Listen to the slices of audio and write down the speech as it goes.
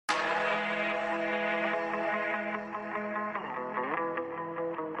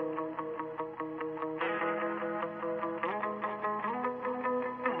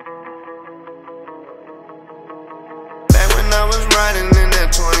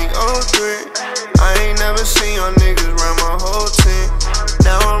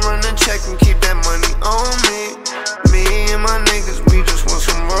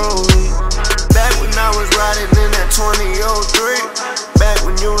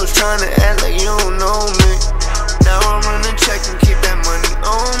was tryna act like you don't know me. Now I'm running check and keep that money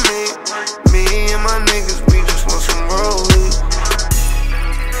on me. Me and my niggas, we just want some rollies.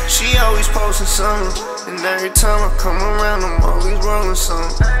 She always posting something, and every time I come around, I'm always rolling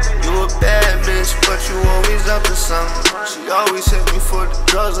something. You a bad bitch, but you always up to something. She always hit me for the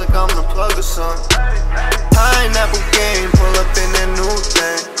drugs like I'm the plug or something. Pineapple game, pull up in that new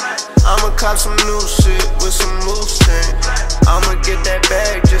thing. I'ma cop some new shit with some loose chain. I'ma get that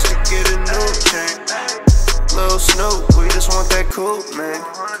bag just to get a new chain. Lil Snoop, we just want that coupe, man.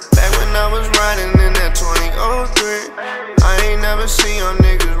 Back when I was riding in that 2003, I ain't never seen y'all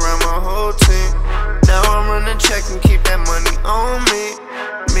niggas run my whole team. Now I'm running check and keep that money on me.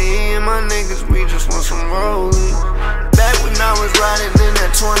 Me and my niggas, we just want some rollies. Back when I was riding in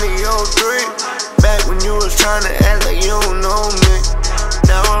that 2003, back when you was tryna act like you don't know me.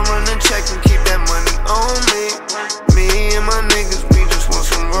 Now I'm running check and keep that money on me. Me and my niggas, we just want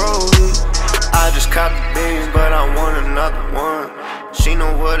some rollies. I just caught the beans, but I want another one. She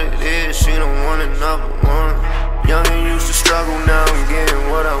know what it is, she don't want another one. Young and used to struggle, now I'm getting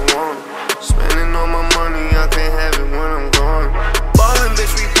what I want. Spending all my money, I can't have it when I'm gone. Ballin'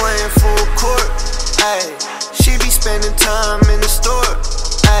 bitch, we playing full court. Ayy, she be spending time in the store.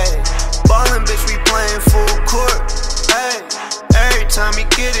 Ayy, ballin' bitch, we playing full court. Ayy, every time he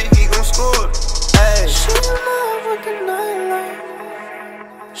get it, he gon' score. Ayy, she in love with the nightlife.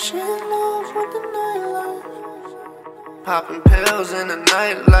 She in love with the nightlife. Poppin' pills in the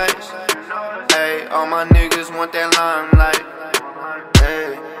nightlights. Ayy, all my niggas want that limelight.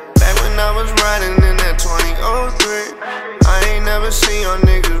 Ayy, back when I was riding in that 2003, I ain't never seen y'all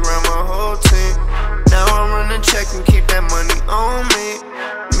niggas run my whole team. Now I'm running check and keep that money on me.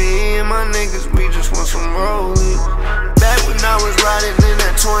 Me and my niggas, we just want some rollies. Back when I was riding in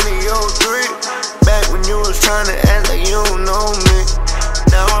that 2003, back when you was tryna act like you don't know me.